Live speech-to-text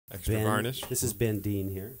extra Ben, varnish. This is Ben Dean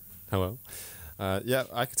here. Hello. Yeah,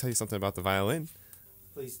 I could tell you something about the violin.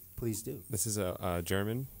 Please do. This is a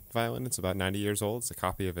German violin. It's about 90 years old. It's a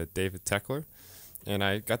copy of a David Tekler. And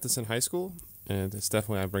I got this in high school, and it's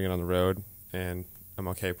definitely, I bring it on the road, and I'm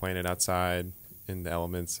okay playing it outside in the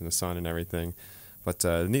elements and the sun and everything. But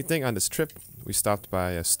the neat thing on this trip, we stopped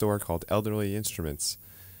by a store called Elderly Instruments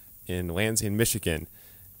in Lansing, Michigan,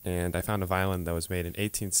 and I found a violin that was made in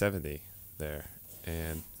 1870 there.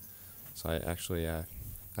 And so I actually, I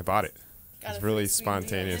bought it. It was really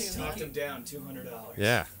spontaneous. Knocked him down $200.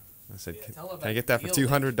 Yeah. I said, can I get that for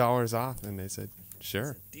 $200 off? And they said,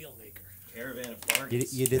 sure. Deal maker. Caravan of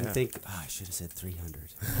Bargains. You didn't think, I should have said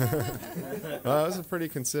 300. Well, that was a pretty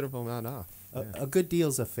considerable amount off. A good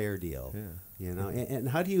deal's a fair deal. Yeah. You know, and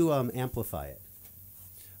how do you amplify it?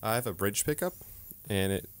 I have a bridge pickup,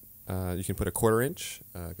 and it you can put a 1/4-inch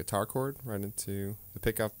guitar cord right into the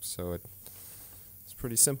pickup, so it's a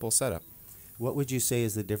pretty simple setup. What would you say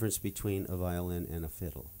is the difference between a violin and a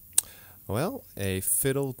fiddle? Well, a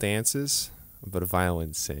fiddle dances, but a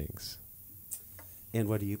violin sings. And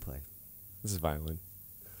what do you play? This is violin.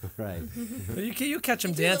 Right. You catch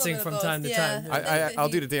him dancing from time to time. I'll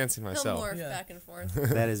do the dancing myself. He'll morph back and forth.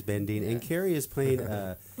 That is Ben Dean. And Carrie is playing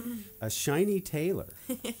a shiny Taylor.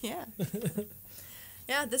 Yeah.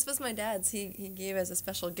 Yeah, this was my dad's. He gave as a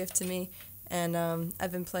special gift to me, and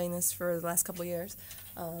I've been playing this for the last couple of years.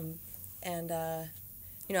 You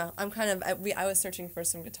know, I'm kind of, I was searching for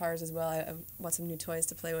some guitars as well. I want some new toys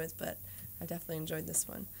to play with, but I definitely enjoyed this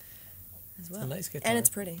one as well. It's a nice guitar. And it's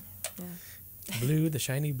pretty. Yeah. Blue, the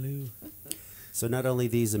shiny blue. So not only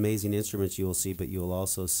these amazing instruments you will see, but you will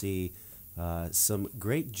also see some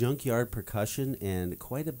great junkyard percussion and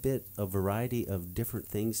quite a bit of variety of different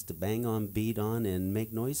things to bang on, beat on, and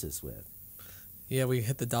make noises with. Yeah, we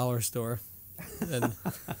hit the dollar store, and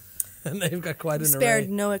they've got quite an array. Spared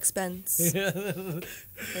no expense for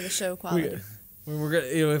the show quality. We're gonna,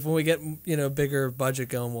 you know, when we get bigger budget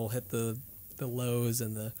going, we'll hit the Lowe's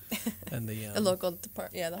and the the local the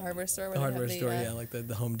hardware store. The hardware store, yeah, like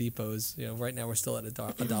the Home Depots. You know, right now we're still at a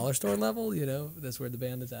dollar store level. You know, that's where the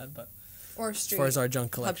band is at, but. Or street. As far as our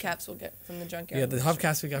junk collection. Hubcaps we'll get from the junkyard. Yeah, the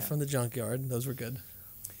hubcaps we got from the junkyard. Those were good.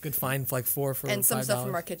 Good find, like 4 for $5. And some stuff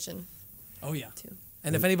from our kitchen. Oh, yeah. Too.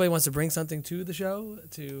 And if anybody wants to bring something to the show,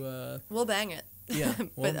 we'll bang it. Yeah.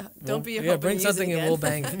 But don't be yeah, bring something and we'll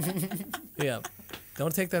bang it. it. Yeah.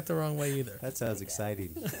 Don't take that the wrong way either. That sounds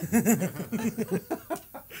exciting.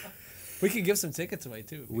 We could give some tickets away,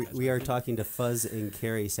 too. We are talking to Fuzz and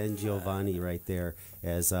Carrie Sangiovanni right there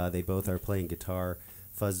as they both are playing guitar.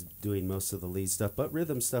 Fuzz doing most of the lead stuff, but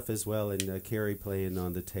rhythm stuff as well, and Carrie playing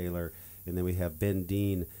on the Taylor. And then we have Ben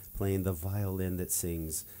Dean playing the violin that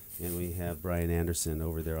sings. And we have Brian Anderson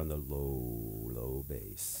over there on the low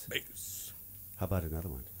bass. How about another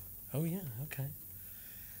one? Oh, yeah, okay.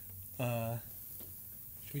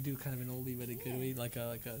 Should we do kind of an oldie but a goodie, like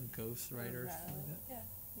a ghost writer or something like that?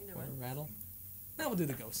 Yeah, you know Or what? a rattle? No, we'll do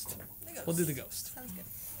the ghost. The We'll do the ghost. Sounds good.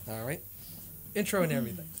 All right. Intro and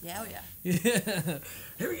everything. Yeah, oh yeah. Yeah.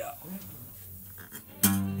 Here we go.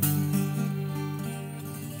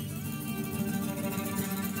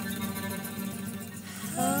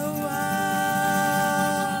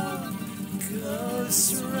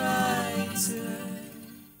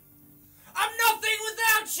 I'm nothing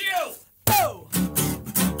without you! Oh!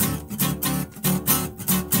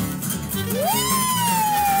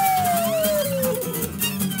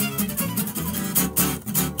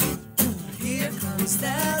 Here comes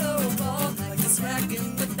that old ball like a smack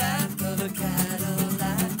in the back of a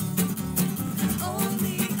Cadillac.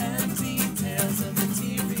 Only empty tales of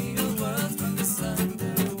material world from this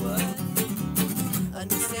underwood.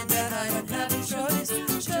 Understand that I don't have a choice.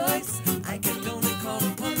 I can only call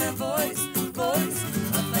upon that voice.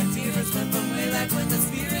 Of my tears swept away like when the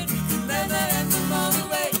spirit never ends them all the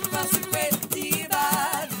way across the great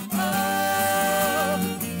divide. Oh,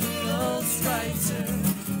 ghostwriter,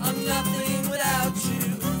 I'm nothing without you,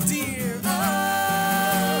 dear. Oh,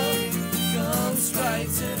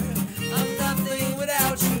 ghostwriter, I'm nothing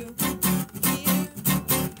without you.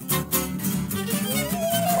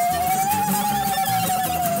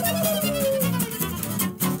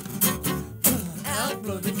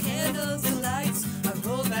 Outblow the candles and lights. I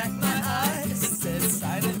roll back my eyes, instead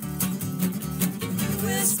silent.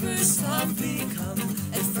 Whispers softly come,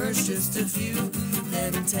 at first just a few,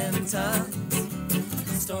 then 10 times.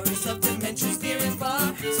 Stories of dimensions near and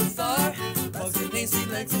far, so far. Bugs and lazy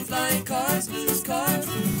legs and flying cars,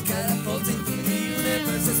 catapulting through the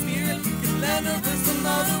universe. A spirit can land over them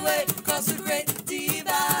all the way across the great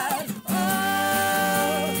divide.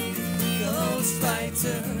 Oh,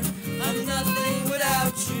 ghostwriter, I'm nothing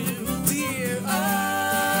without you.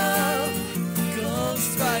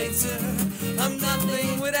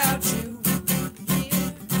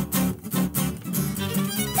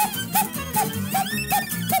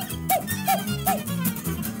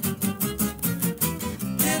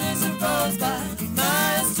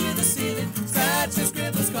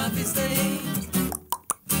 these things.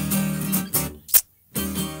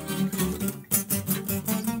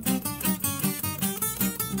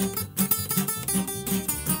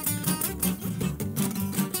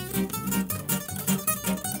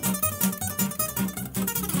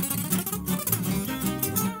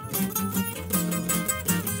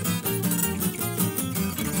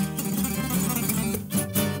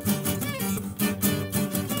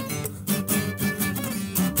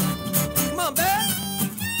 Come on, babe.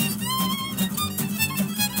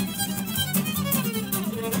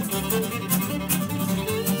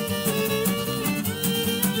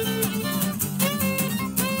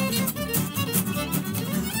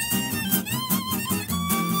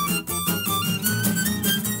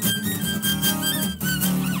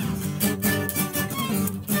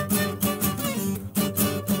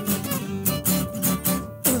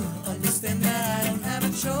 Understand that I don't have a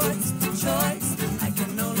choice. I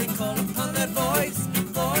can only call upon that voice.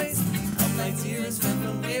 Of my dearest friend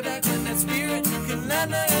from way back when that spirit can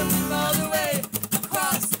land him all the way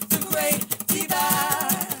across the great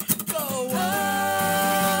divide. Go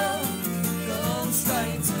on,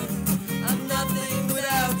 striker. I'm nothing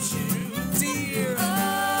without you, dear.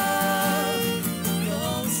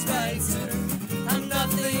 Oh, striker. I'm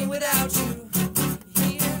nothing without you.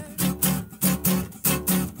 Here.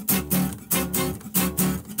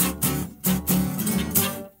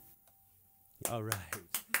 All right.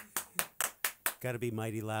 Got to be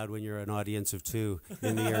mighty loud when you're an audience of two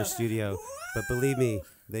in the Air studio. But believe me,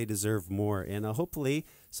 they deserve more. And hopefully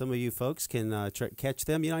some of you folks can catch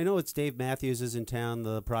them. You know, I know it's Dave Matthews is in town.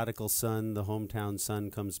 The prodigal son, the hometown son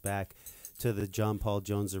comes back to the John Paul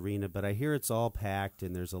Jones Arena. But I hear it's all packed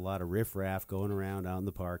and there's a lot of riffraff going around out in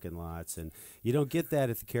the parking lots. And you don't get that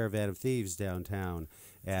at the Caravan of Thieves downtown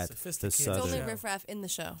at the Sophisticated. It's Southern. only riffraff in the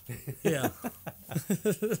show. Yeah.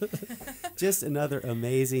 Just another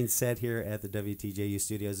amazing set here at the WTJU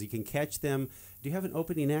studios. You can catch them. Do you have an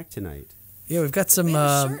opening act tonight? Yeah, we've got some. We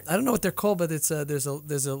have a shirt. I don't know what they're called, but it's there's a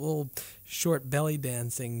little short belly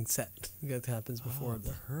dancing set that happens before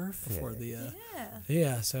Perfect.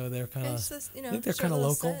 yeah. So they're kind of. I think they're kind of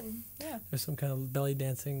local. Yeah. There's some kind of belly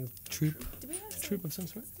dancing troupe. Do we have Troupe of some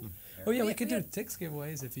sort. Oh yeah, we could do have- tickets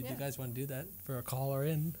giveaways if you Yeah. guys want to do that for a caller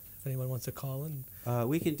in. If anyone wants to call in.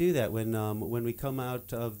 We can do that when we come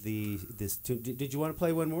out of this tune. Did you want to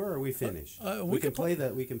play one more, or are we finished? We can could play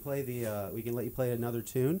the. We can play the. We can let you play another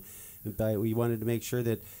tune. But we wanted to make sure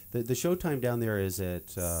that the showtime down there is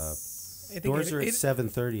at. I think Doors are at eight-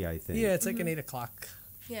 7:30, I think. Yeah, it's like an 8 o'clock.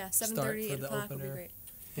 Yeah, Start 7:30, for 8 the o'clock would be opener. great.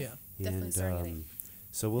 Yeah. Definitely And starting at 8.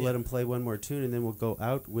 so we'll let them play one more tune, and then we'll go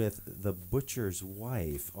out with The Butcher's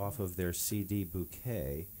Wife off of their CD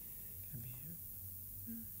Bouquet.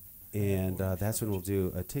 And that's when we'll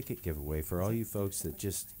do a ticket giveaway for all you folks that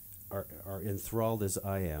just are enthralled as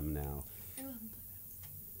I am now.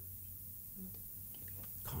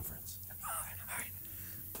 Conference.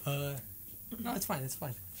 No, it's fine. It's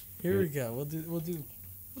fine. Here we go. We'll do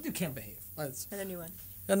Can't Behave. Let's And a new one.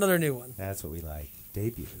 another new one. That's what we like.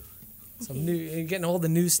 Debut. Some new. You're getting all the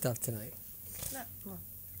new stuff tonight. No, well,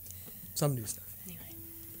 Some new stuff. anyway.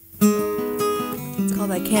 It's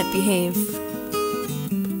called I Can't Behave.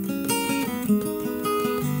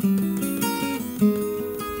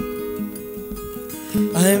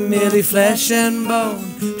 I'm merely flesh and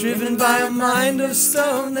bone, driven by a mind of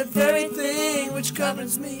stone. That very thing which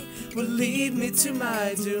governs me will lead me to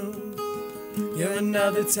my doom. You're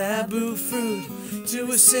another taboo fruit to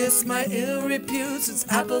assist my ill repute. Since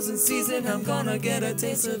apples in season, I'm gonna get a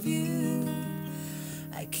taste of you.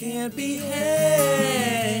 I can't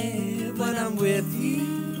behave when I'm with you.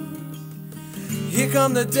 Here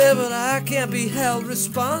come the devil, I can't be held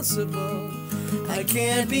responsible. I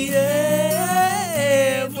can't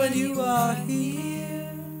behave when you are here.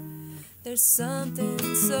 There's something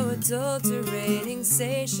so adulterating,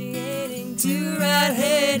 satiating, Do right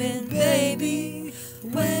hating, baby,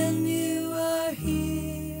 when you are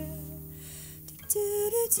here.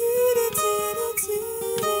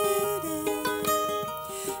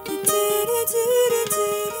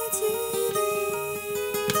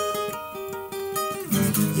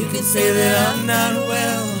 You can say that I'm not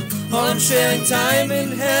well, or I'm sharing time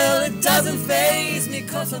in hell. It doesn't faze me,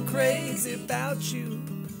 'cause I'm crazy about you.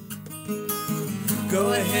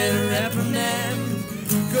 Go ahead and reprimand.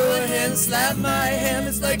 Go ahead and slap my hand.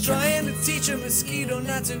 It's like trying to teach a mosquito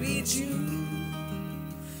not to eat you.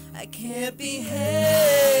 I can't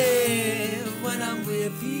behave when I'm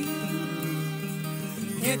with you.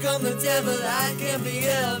 Here come the devil, I can't be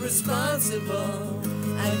held responsible.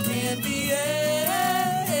 I can't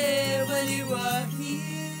behave when you are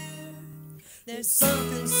here. There's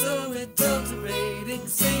something so adulterated, waiting,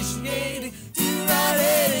 satiating to ride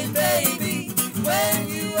it in, baby, when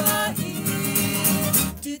you are here.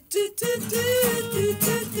 Do, do, do, do, do,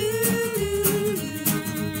 do, do.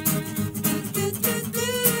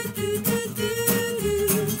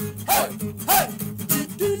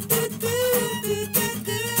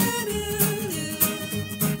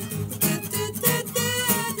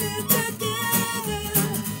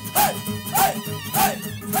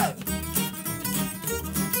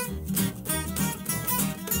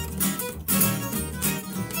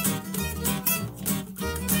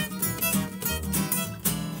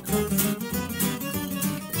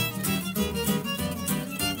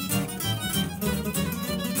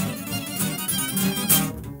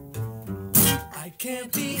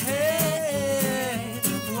 Can't be had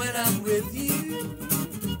when I'm with you.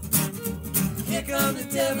 Here comes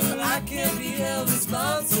the devil, I can't be held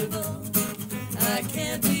responsible. I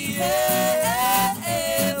can't be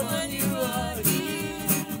had when you are here.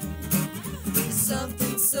 There's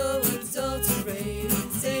something so adulterated,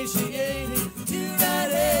 satiating to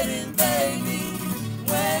ride it in, baby,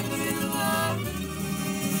 when you are here.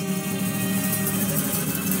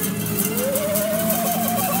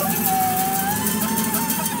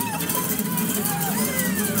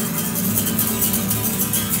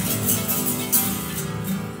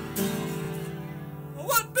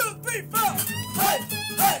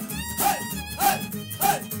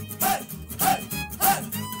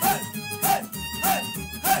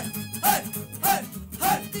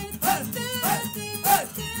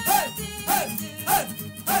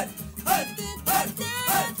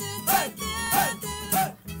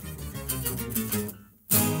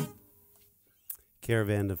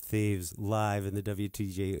 Caravan of Thieves live in the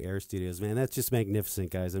WTJU Air Studios. Man, that's just magnificent,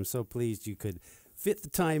 guys. I'm so pleased you could fit the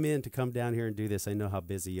time in to come down here and do this. I know how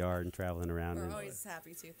busy you are and traveling around. We're and always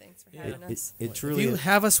happy to. Thanks for having us. It If truly you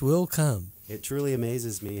have us, we'll come. It truly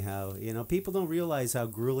amazes me how, people don't realize how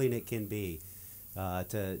grueling it can be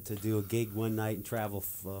to do a gig one night and travel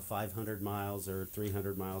 500 miles or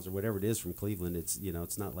 300 miles or whatever it is from Cleveland. It's,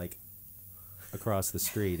 it's not like across the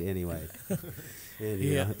street anyway.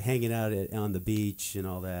 And hanging out on the beach and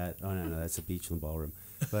all that. Oh, no, that's a beach in the ballroom.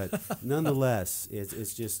 But nonetheless,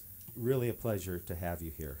 it's just really a pleasure to have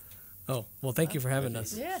you here. Oh, well, thank you for having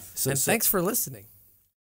us. Yeah. And thanks for listening.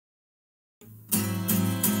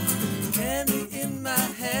 Candy in my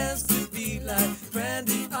hands could be like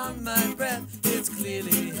brandy on my breath. It's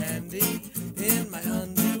clearly handy in my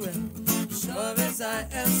underwear. Sure as I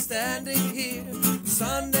am standing here.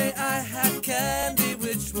 Sunday I had candy,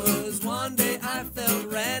 which was one day I felt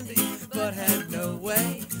randy, but had no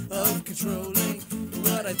way of controlling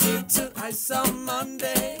what I did till I saw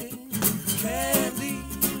Monday. Candy,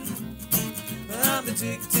 I'm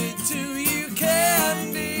addicted to you, candy.